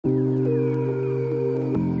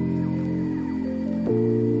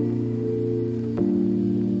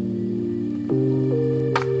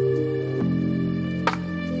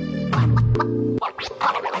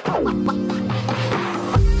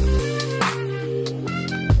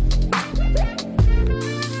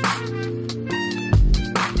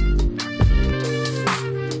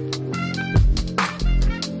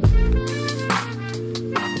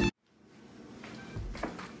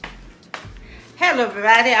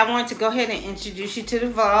everybody, I want to go ahead and introduce you to the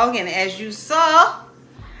vlog. And as you saw,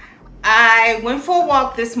 I went for a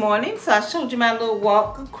walk this morning. So I showed you my little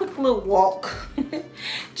walk, a quick little walk,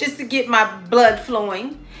 just to get my blood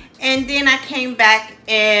flowing. And then I came back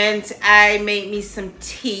and I made me some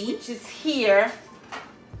tea, which is here.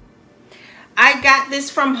 I got this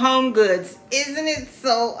from Home Goods. Isn't it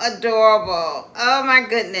so adorable? Oh my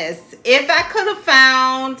goodness. If I could have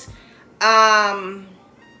found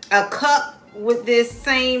a cup with this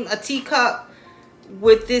same, a teacup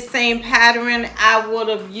with this same pattern, I would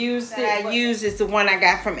have used it. I used is the one I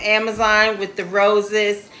got from Amazon with the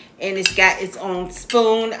roses, and it's got its own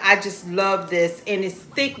spoon. I just love this, and it's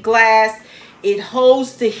thick glass. It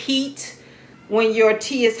holds the heat when your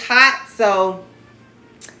tea is hot. So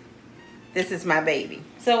this is my baby.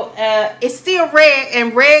 So it's still red,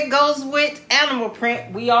 and red goes with animal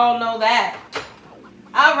print. We all know that.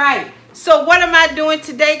 All right. So what am I doing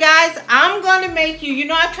today, guys? I'm going to make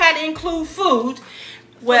you, I try to include food.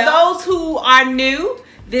 Well, for those who are new,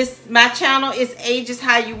 my channel is Age is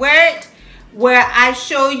How You Wear It, where I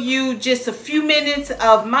show you just a few minutes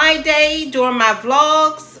of my day during my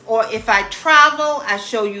vlogs, or if I travel, I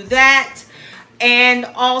show you that. And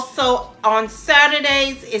also on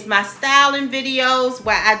Saturdays is my styling videos,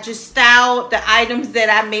 where I just style the items that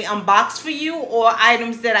I may unbox for you, or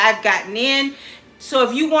items that I've gotten in. So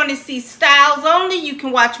if you want to see styles only, you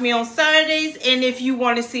can watch me on Saturdays. And if you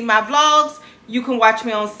want to see my vlogs, you can watch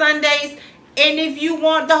me on Sundays. And if you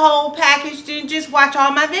want the whole package, then just watch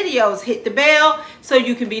all my videos. Hit the bell so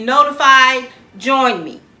you can be notified. Join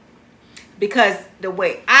me. Because the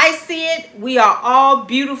way I see it, we are all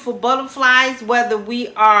beautiful butterflies, whether we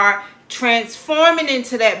are transforming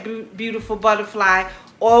into that beautiful butterfly,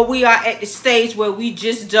 or we are at the stage where we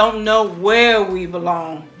just don't know where we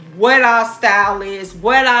belong, what our style is,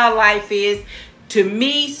 what our life is. To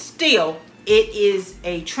me, still, it is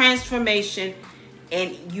a transformation,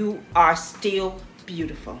 and you are still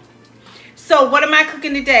beautiful. So what am I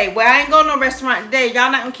cooking today? Well, I ain't going to no restaurant today.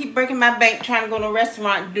 Y'all not going to keep breaking my bank trying to go to a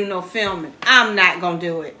restaurant and do no filming. I'm not going to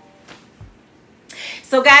do it.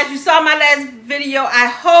 So guys, you saw my last video, I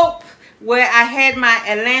hope, where I had my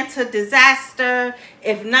Atlanta disaster.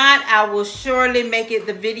 If not, I will surely make it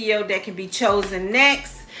the video that can be chosen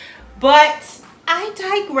next. But I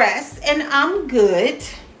digress, and I'm good.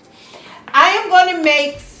 I am going to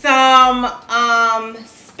make some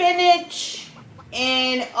spinach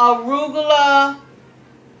and arugula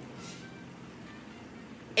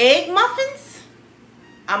egg muffins.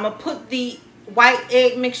 I'm going to put the white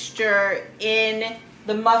egg mixture in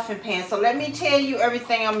the muffin pan. So let me tell you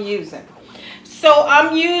everything I'm using. So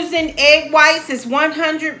I'm using egg whites. It's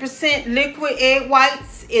 100% liquid egg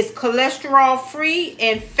whites. It's cholesterol free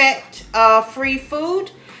and fat free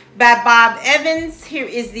food by Bob Evans. Here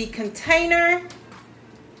is the container.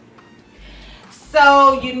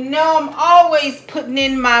 So I'm always putting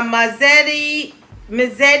in my Mazzetti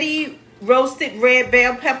roasted red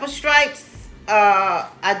bell pepper stripes.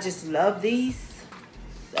 I just love these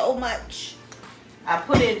so much. I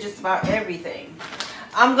put in just about everything.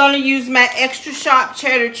 I'm going to use my extra sharp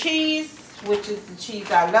cheddar cheese, which is the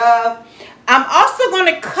cheese I love. I'm also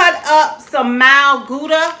going to cut up some mild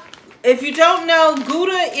Gouda. If you don't know,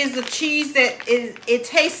 Gouda is a cheese that it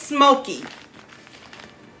tastes smoky.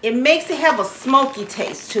 It makes it have a smoky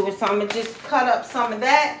taste to it. So I'm going to just cut up some of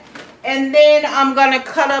that. And then I'm going to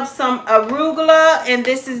cut up some arugula. And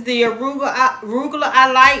this is the arugula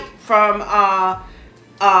I like from,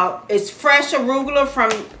 it's fresh arugula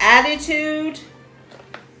from Attitude.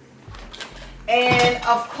 And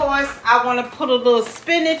of course, I want to put a little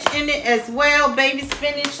spinach in it as well, baby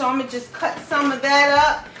spinach. So I'm going to just cut some of that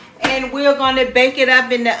up. And we're going to bake it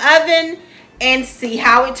up in the oven and see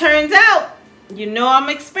how it turns out. I'm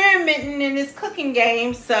experimenting in this cooking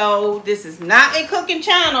game. So this is not a cooking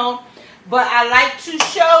channel. But I like to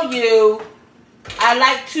show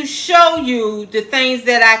you the things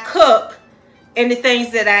that I cook and the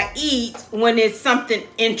things that I eat when it's something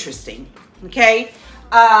interesting. Okay?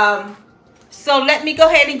 So let me go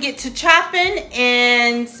ahead and get to chopping,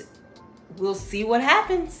 and we'll see what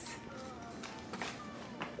happens.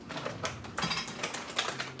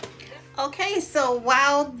 Okay, so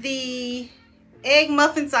while the egg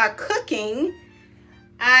muffins are cooking,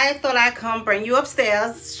 I thought I'd come bring you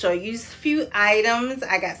upstairs, show you a few items.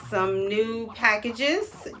 I got some new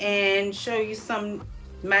packages and show you some of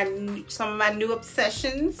my new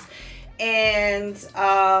obsessions. And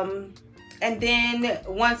then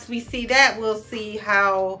once we see that, we'll see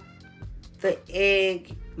how the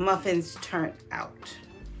egg muffins turn out.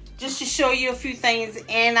 Just to show you a few things,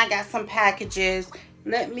 and I got some packages.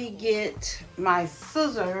 Let me get my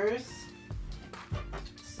scissors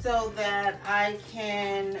so that I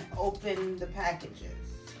can open the packages.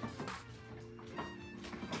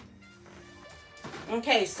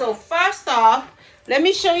 Okay, so first off, let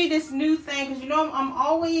me show you this new thing, because you know I'm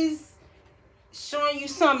always showing you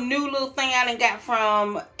some new little thing I done got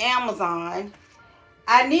from Amazon.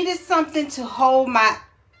 I needed something to hold my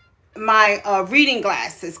reading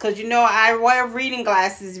glasses, because you know I wear reading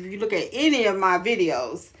glasses if you look at any of my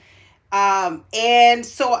videos. And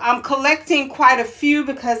so I'm collecting quite a few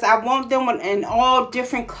because I want them in all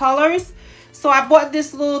different colors. So I bought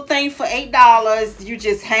this little thing for $8. You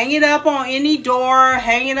just hang it up on any door,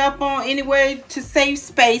 hang it up on anywhere to save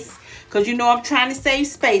space. Because you know I'm trying to save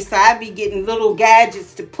space. So I be getting little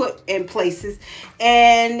gadgets to put in places.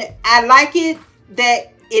 And I like it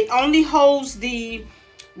that it only holds the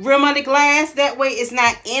rim of the glass. That way it's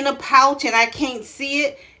not in a pouch and I can't see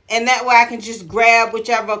it. And that way I can just grab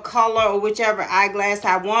whichever color or whichever eyeglass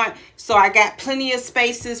I want. So I got plenty of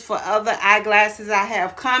spaces for other eyeglasses I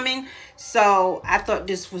have coming. So I thought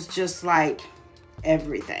this was just like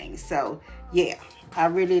everything. So yeah, I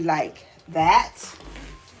really like that.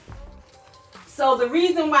 So the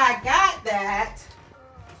reason why I got that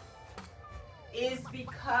is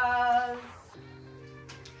because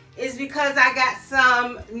I got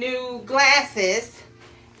some new glasses.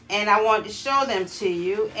 And I wanted to show them to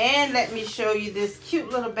you. And let me show you this cute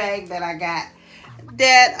little bag that I got.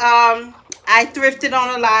 That I thrifted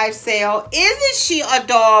on a live sale. Isn't she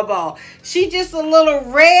adorable? She just a little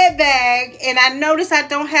red bag. And I noticed I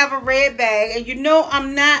don't have a red bag. And you know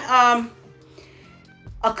I'm not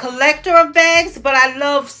a collector of bags. But I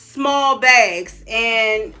love small bags.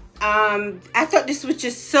 And I thought this was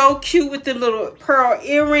just so cute with the little pearl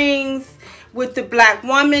earrings, with the black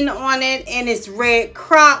woman on it, and it's red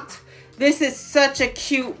cropped. This is such a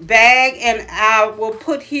cute bag, and I will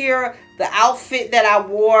put here the outfit that I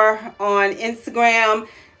wore on Instagram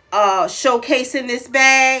showcasing this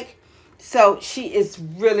bag. So she is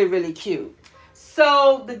really, really cute.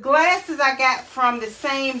 So the glasses I got from the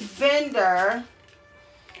same vendor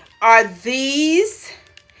are these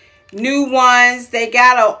new ones. They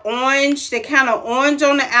got an orange, they kind of orange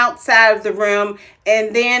on the outside of the rim,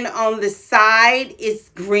 and then on the side it's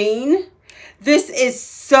green. This is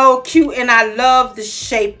so cute, and I love the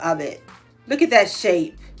shape of it. Look at that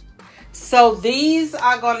shape. So these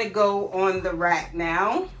are going to go on the rack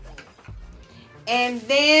now. And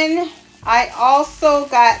then I also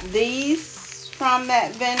got these from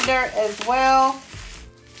that vendor as well.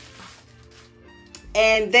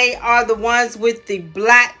 And they are the ones with the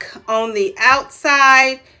black on the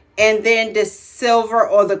outside and then the silver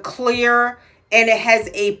or the clear. And it has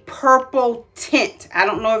a purple tint. I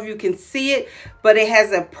don't know if you can see it, but it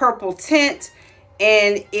has a purple tint.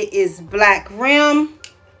 And it is black rim.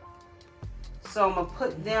 So I'm going to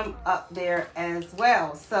put them up there as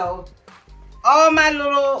well. So all my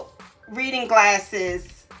little reading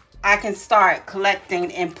glasses, I can start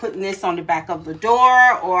collecting and putting this on the back of the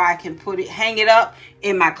door, or I can put it, hang it up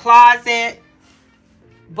in my closet.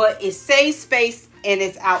 But it saves space and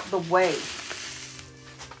it's out the way.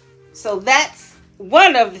 So that's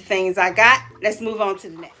one of the things I got. Let's move on to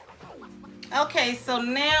the next. Okay, so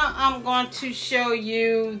now I'm going to show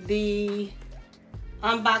you the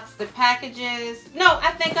unbox the packages. No,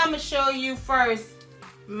 I think I'm gonna show you first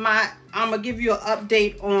I'm gonna give you an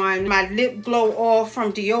update on my lip glow oil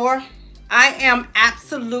from Dior. I am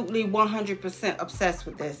absolutely 100% obsessed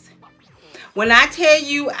with this. When I tell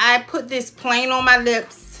you I put this plain on my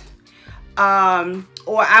lips,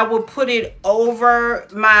 or I will put it over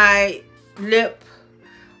my lip,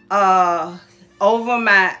 I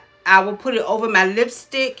will put it over my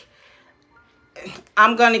lipstick.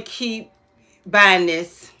 I'm gonna keep buying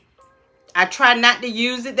this. I try not to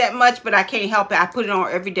use it that much, but I can't help it. I put it on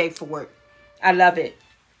every day for work. I love it.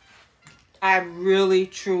 I really,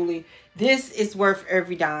 truly, this is worth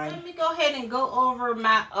every dime. Let me go ahead and go over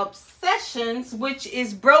my obsessions, which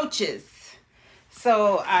is brooches.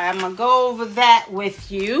 So I'm going to go over that with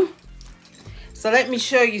you. So let me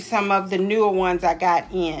show you some of the newer ones I got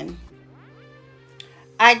in.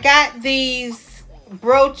 I got these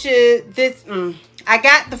brooches. I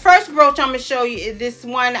got the first brooch I'm going to show you is this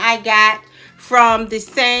one I got from the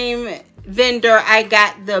same vendor I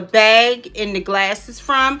got the bag and the glasses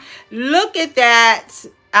from. Look at that.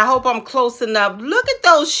 I hope I'm close enough. Look at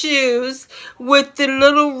those shoes with the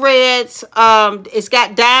little reds. It's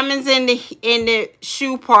got diamonds in the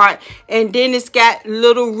shoe part, and then it's got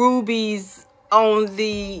little rubies on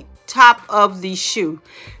the top of the shoe.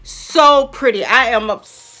 So pretty. I am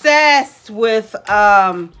obsessed with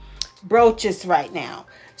brooches right now.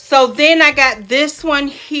 So then I got this one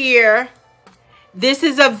here, This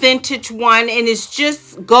is a vintage one, and it's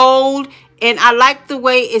just gold. And I like the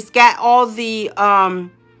way it's got all the,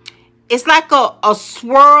 it's like a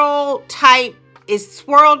swirl type. It's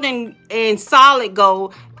swirled in solid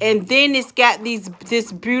gold. And then it's got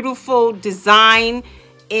this beautiful design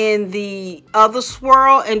in the other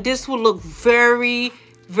swirl. And this will look very,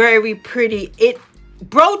 very pretty.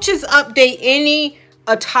 Brooches update any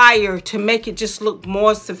attire to make it just look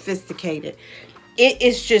more sophisticated. It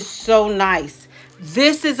is just so nice.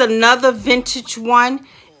 This is another vintage one,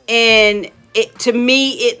 and to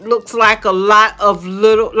me it looks like a lot of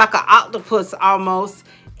little, like an octopus almost,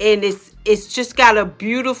 and it's just got a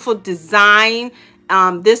beautiful design.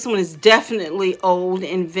 This one is definitely old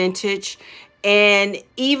and vintage, and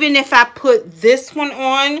even if I put this one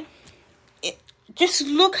on, just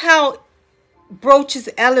look how brooches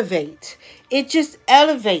elevate. It just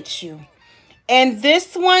elevates you. And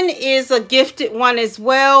this one is a gifted one as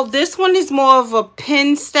well. This one is more of a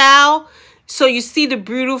pin style. So you see the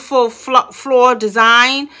beautiful floral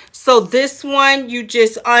design. So this one, you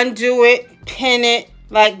just undo it, pin it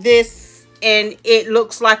like this, and it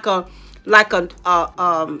looks like a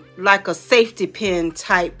safety pin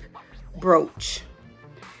type brooch.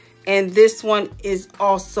 And this one is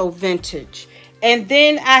also vintage. And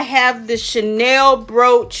then I have the Chanel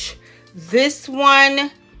brooch. This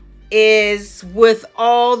one is with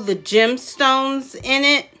all the gemstones in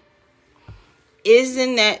it.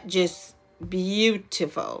 Isn't that just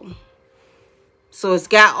beautiful? So it's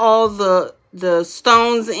got all the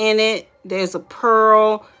stones in it. There's a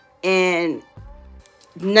pearl and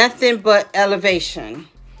nothing but elevation.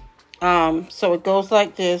 So it goes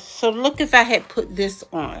like this. So look, if I had put this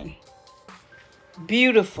on.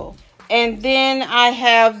 Beautiful. And then I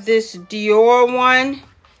have this Dior one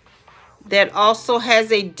that also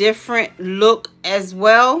has a different look as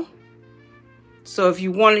well. So if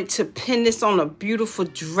you wanted to pin this on a beautiful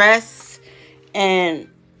dress, and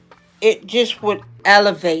it just would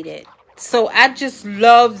elevate it. So I just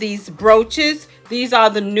love these brooches. These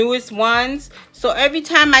are the newest ones. So every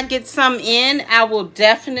time I get some in, I will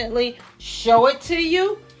definitely show it to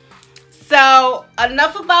you. So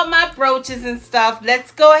enough about my brooches and stuff.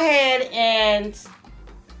 Let's go ahead and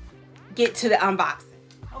get to the unboxing.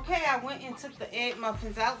 Okay, I went and took the egg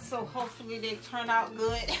muffins out, so hopefully they turn out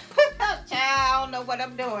good. Child, I don't know what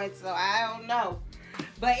I'm doing, so I don't know.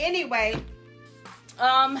 But anyway,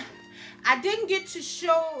 I didn't get to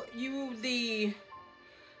show you the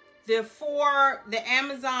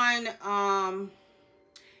Amazon, I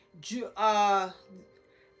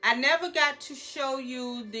never got to show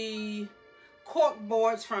you the cork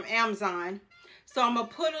boards from Amazon. So I'm gonna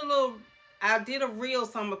put a little, I did a reel,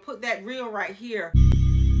 so I'm gonna put that reel right here.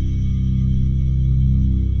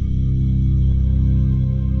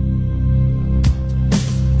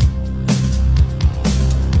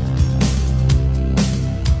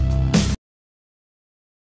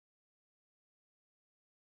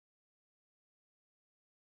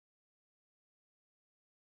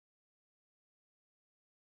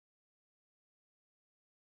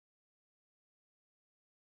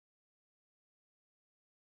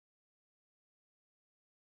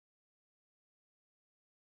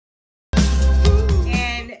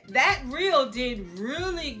 That reel did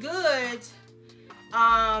really good,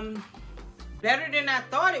 better than I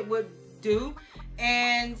thought it would do,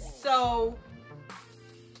 and so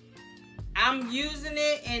I'm using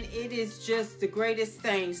it, and it is just the greatest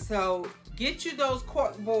thing. So get you those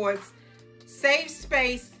cork boards, save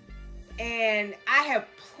space, and I have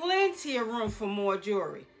plenty of room for more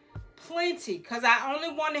jewelry, plenty, because I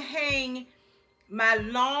only want to hang my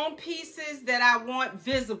long pieces that I want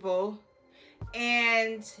visible,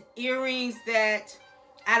 and earrings that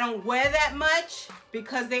I don't wear that much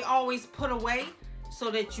because they always put away so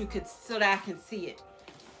that I can see it.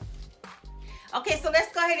 Okay, so let's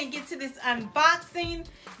go ahead and get to this unboxing.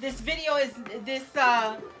 This video is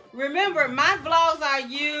remember, my vlogs are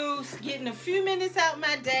you getting a few minutes out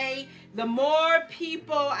my day. The more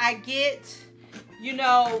people I get, you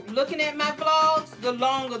know, looking at my vlogs, the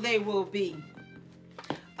longer they will be.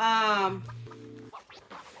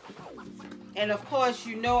 And of course,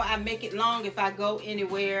 you know, I make it long if I go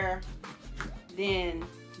anywhere, then,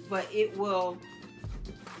 but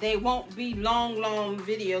they won't be long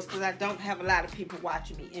videos because I don't have a lot of people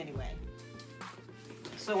watching me anyway.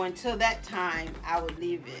 So until that time, I would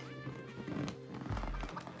leave it.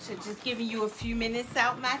 So just giving you a few minutes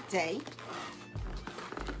out my day.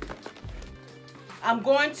 I'm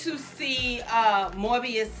going to see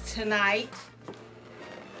Morbius tonight.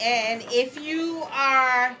 And if you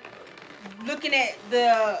are looking at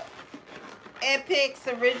the Epix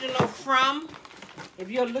original From, if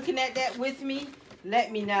you're looking at that with me,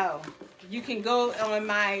 let me know. You can go on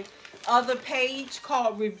my other page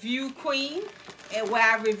called Review Queen, and where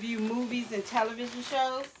I review movies and television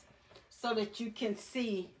shows, so that you can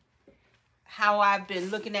see how I've been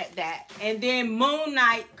looking at that. And then Moon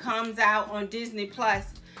Knight comes out on Disney Plus,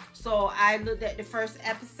 so I looked at the first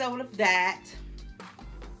episode of that.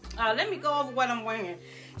 Let me go over what I'm wearing.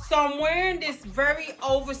 So I'm wearing this very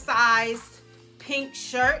oversized pink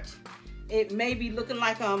shirt. It may be looking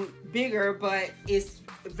like I'm bigger, but it's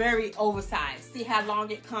very oversized. See how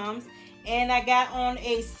long it comes? And I got on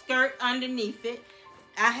a skirt underneath it.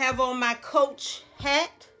 I have on my Coach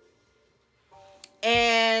hat.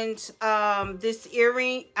 And this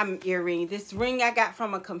this ring I got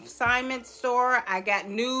from a consignment store. I got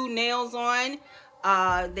new nails on.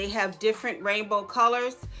 They have different rainbow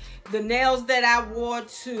colors. The nails that I wore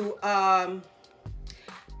to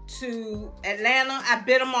Atlanta, I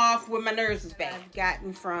bit them off when my nerves was bad. I've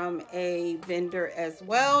gotten from a vendor as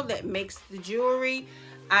well that makes the jewelry.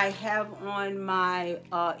 I have on my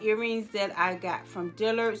earrings that I got from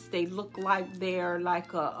Dillard's. They look like they're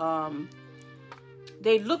like a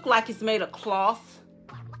they look like it's made of cloth,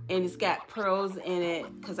 and it's got pearls in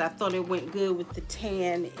it because I thought it went good with the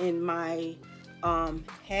tan in my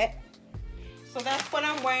hat. So that's what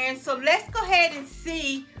I'm wearing. So let's go ahead and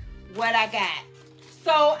see what I got.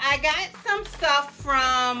 So I got some stuff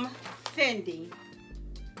from FENTY.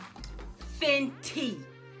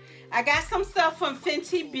 I got some stuff from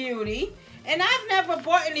FENTY Beauty, and I've never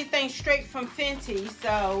bought anything straight from FENTY.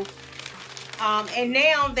 So, and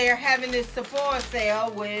now they're having this Sephora sale,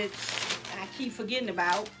 which I keep forgetting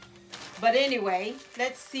about. But anyway,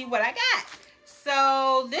 let's see what I got.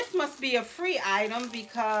 So this must be a free item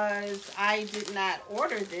because I did not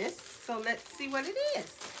order this. So let's see what it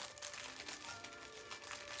is.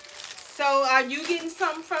 So are you getting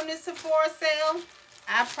something from this Sephora sale?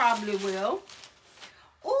 I probably will.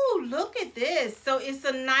 Oh, look at this. So it's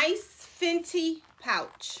a nice FENTY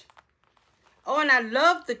pouch. Oh, and I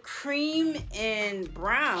love the cream and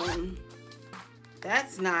brown.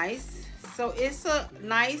 That's nice. So it's a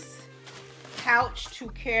nice pouch to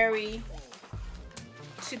carry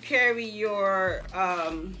your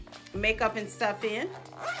makeup and stuff in.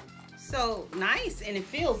 So nice, and it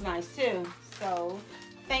feels nice too. So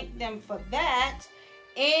thank them for that.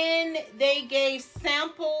 And they gave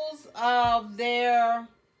samples of their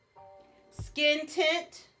skin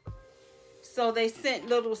tint. So they sent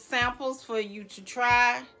little samples for you to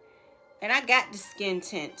try. And I got the skin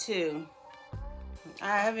tint too.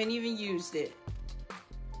 I haven't even used it.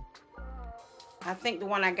 I think the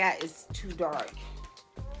one I got is too dark.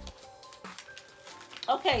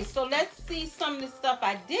 Okay, so let's see some of the stuff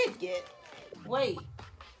I did get. Wait.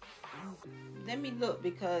 Let me look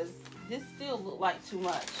because this still look like too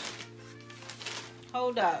much.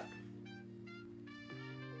 Hold up.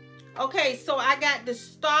 Okay, so I got the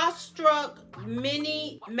Starstruck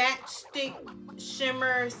Mini Matchstick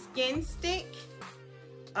Shimmer Skin Stick.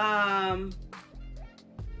 Oh,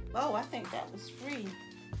 I think that was free.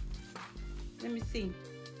 Let me see.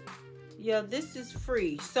 Yeah, this is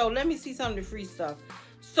free. So let me see some of the free stuff.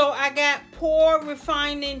 So I got Pore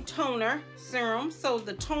Refining Toner Serum. So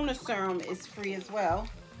the toner serum is free as well.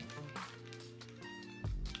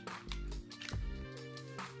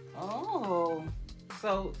 Oh,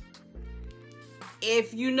 so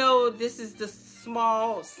if you know, this is the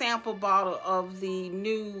small sample bottle of the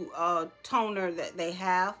new toner that they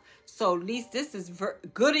have. So at least this is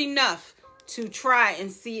good enough to try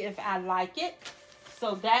and see if I like it.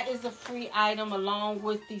 So that is a free item along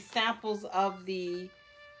with the samples of the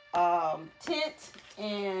tint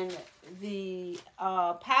and the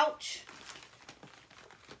pouch.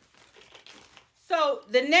 So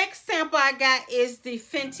the next sample I got is the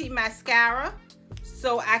FENTY mascara.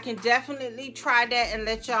 So I can definitely try that and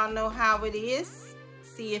let y'all know how it is.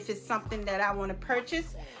 See if it's something that I want to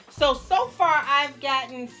purchase. So far I've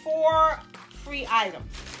gotten 4 free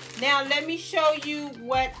items. Now let me show you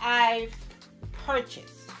what I've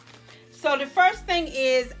purchased. So the first thing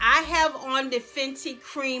is I have on the FENTY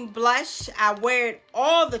cream blush. I wear it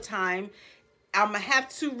all the time. I'm gonna have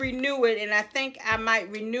to renew it, and I think I might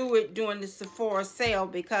renew it during the Sephora sale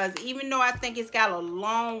because even though I think it's got a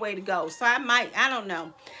long way to go, so I don't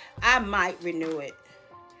know, I might renew it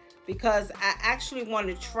because I actually want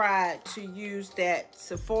to try to use that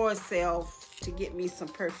Sephora sale to get me some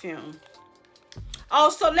perfume. Oh,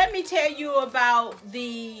 so let me tell you about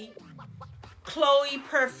the Chloe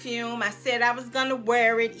perfume. I said I was gonna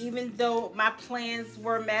wear it even though my plans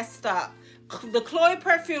were messed up. The Chloe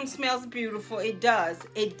perfume smells beautiful. It does.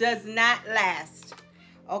 It does not last.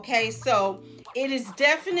 Okay, so it is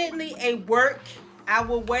definitely a work. I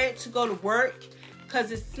will wear it to go to work because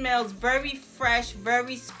it smells very fresh,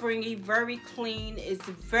 very springy, very clean. It's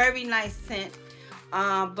a very nice scent,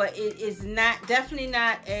 but it is definitely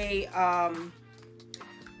not a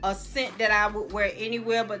scent that I would wear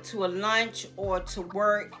anywhere but to a lunch or to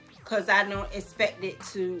work, because I don't expect it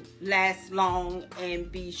to last long and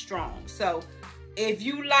be strong. So if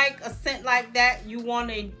you like a scent like that, you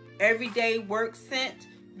want an everyday work scent,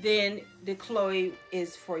 then the Chloe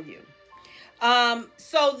is for you.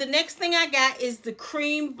 So the next thing I got is the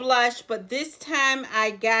cream blush, but this time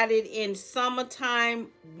I got it in Summertime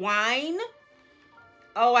Wine.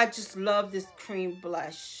 Oh, I just love this cream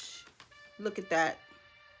blush. Look at that.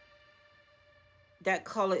 That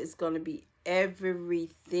color is going to be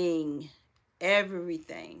everything.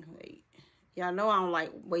 Everything. Wait. Y'all know I don't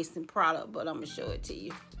like wasting product, but I'm going to show it to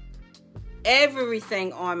you.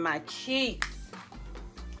 Everything on my cheeks.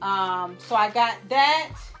 So I got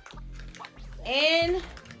that. And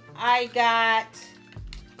I got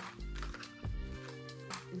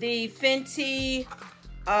the Fenty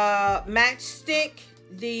matchstick,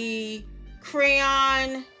 the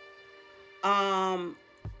crayon,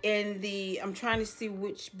 in the, I'm trying to see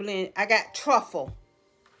which blend. I got Truffle,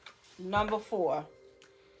 number 4.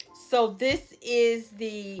 So this is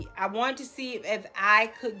the, I wanted to see if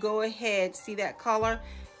I could go ahead, see that color?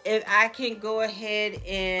 If I can go ahead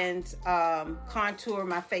and contour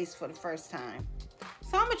my face for the first time.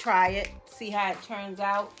 So I'm going to try it, see how it turns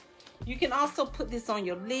out. You can also put this on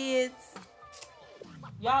your lids.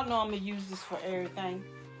 Y'all know I'm going to use this for everything.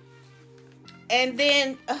 And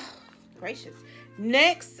then, gracious.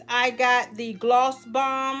 Next, I got the Gloss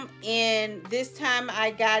Bomb, and this time I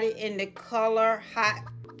got it in the color Hot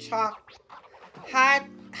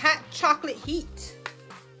Chocolate Heat.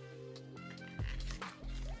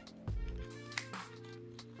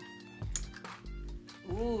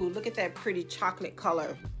 Ooh, look at that pretty chocolate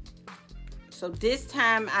color. So this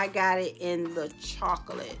time I got it in the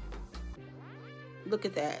chocolate. Look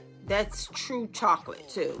at that. That's true chocolate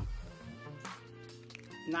too.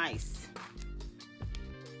 Nice.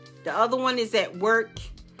 The other one is at work.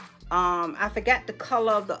 I forgot the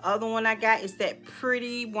color of the other one I got. It's that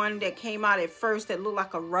pretty one that came out at first that looked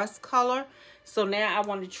like a rust color. So now I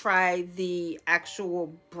want to try the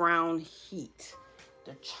actual brown heat.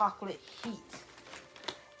 The chocolate heat.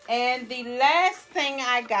 And the last thing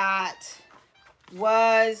I got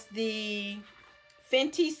was the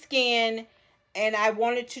Fenty Skin. And I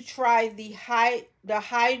wanted to try the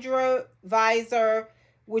Hydra Visor,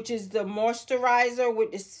 which is the moisturizer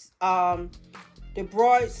with this the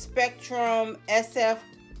broad spectrum SPF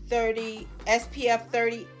 30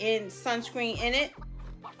 in sunscreen in it.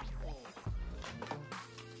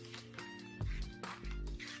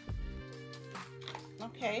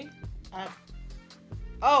 Okay.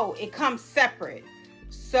 Oh, it comes separate.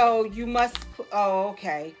 So you must, oh,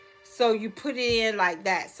 okay. So you put it in like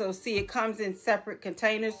that. So see, it comes in separate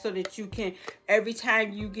containers so that you can, every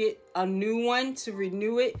time you get a new one to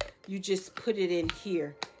renew it, you just put it in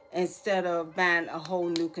here instead of buying a whole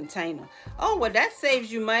new container. Oh, well, that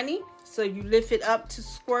saves you money. So you lift it up to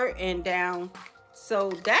squirt and down.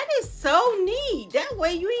 So that is so neat. That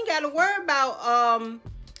way you ain't got to worry about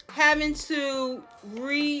having to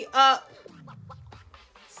re-up.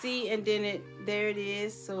 See, and then there it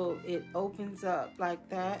is. So it opens up like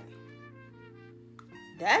that.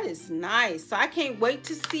 That is nice. So I can't wait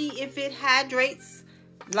to see if it hydrates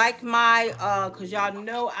like my, because y'all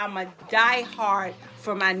know I'm a diehard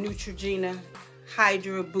for my Neutrogena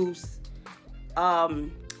Hydra Boost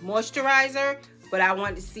moisturizer. But I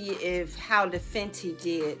wanted to see how the Fenty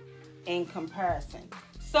did in comparison.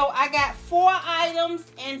 So I got 4 items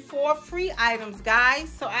and 4 free items, guys.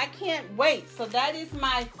 So I can't wait. So that is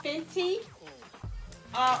my Fenty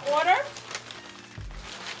order.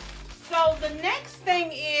 So the next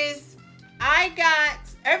thing is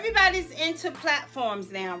everybody's into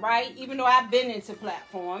platforms now, right? Even though I've been into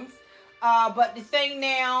platforms. But the thing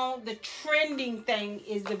now, the trending thing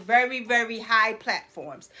is the very, very high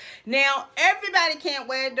platforms. Now, everybody can't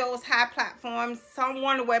wear those high platforms. Some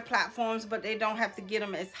want to wear platforms, but they don't have to get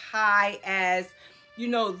them as high as, you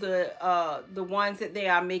know, the ones that they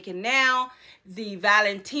are making now. The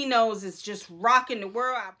Valentinos is just rocking the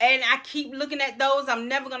world. And I keep looking at those. I'm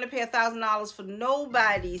never going to pay $1,000 for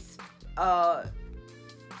nobody's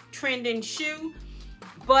trending shoe.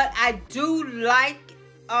 But I do like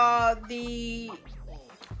the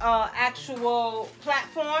actual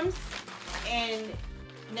platforms, and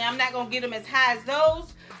now I'm not gonna get them as high as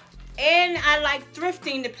those. And I like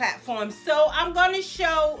thrifting the platforms, so I'm gonna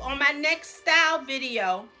show on my next style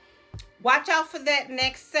video. Watch out for that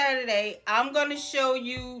next Saturday. I'm gonna show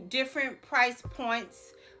you different price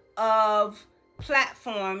points of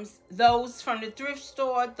platforms, those from the thrift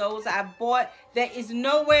store, those I bought, that is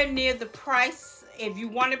nowhere near the price. If you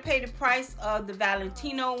want to pay the price of the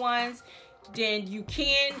Valentino ones, then you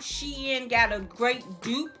can. Shein got a great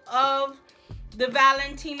dupe of the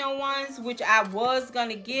Valentino ones, which I was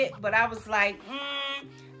gonna get, but I was like,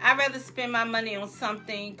 I'd rather spend my money on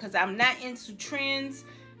something, because I'm not into trends.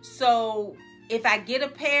 So if I get a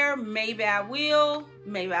pair, maybe I will,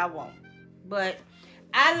 maybe I won't. But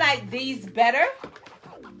I like these better.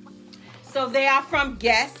 So they are from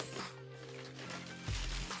Guess.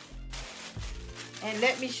 And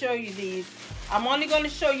let me show you these. I'm only going to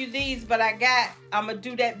show you these, but I'm going to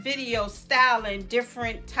do that video styling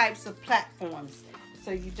different types of platforms.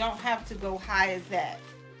 So you don't have to go high as that.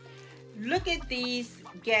 Look at these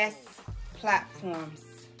Guess platforms.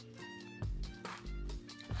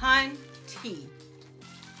 FENTY.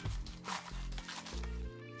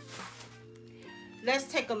 Let's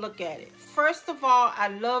take a look at it. First of all, I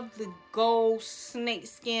love the gold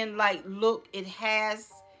snakeskin like look it has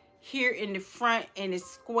here in the front, and it's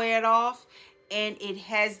squared off, and it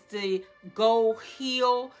has the gold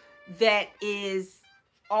heel that is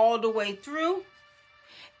all the way through.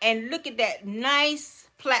 And look at that nice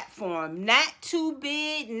platform, not too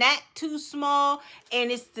big, not too small,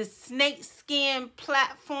 and it's the snakeskin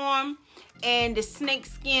platform, and the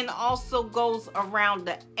snakeskin also goes around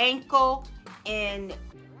the ankle and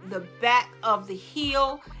the back of the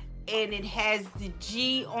heel, and it has the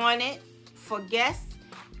G on it for Guess.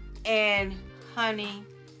 And honey,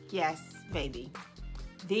 yes baby,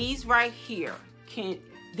 these right here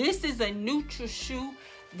this is a neutral shoe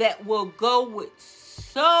that will go with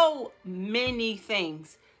so many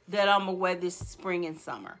things that I'm gonna wear this spring and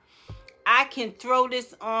summer. I can throw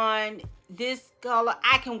this on this color,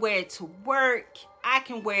 I can wear it to work, I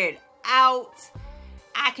can wear it out,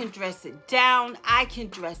 I can dress it down, I can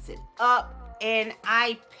dress it up, and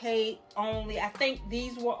I paid only, I think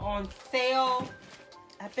these were on sale.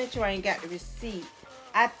 I bet you I ain't got the receipt.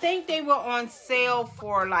 I think they were on sale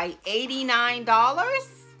for like $89.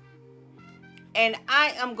 And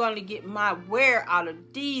I am going to get my wear out of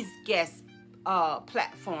these Guess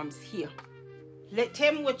platforms here.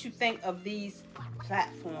 Tell me what you think of these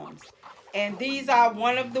platforms. And these are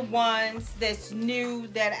one of the ones that's new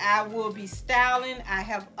that I will be styling. I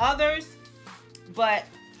have others, but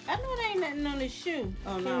I know there ain't nothing on the shoe.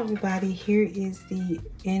 Oh no. Hey everybody, here is the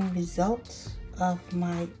end result of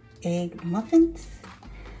my egg muffins.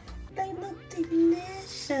 They look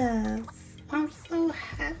delicious. I'm so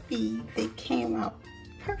happy they came out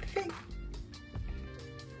perfect.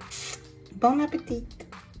 Bon appetit.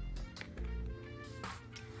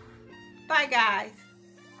 Bye guys.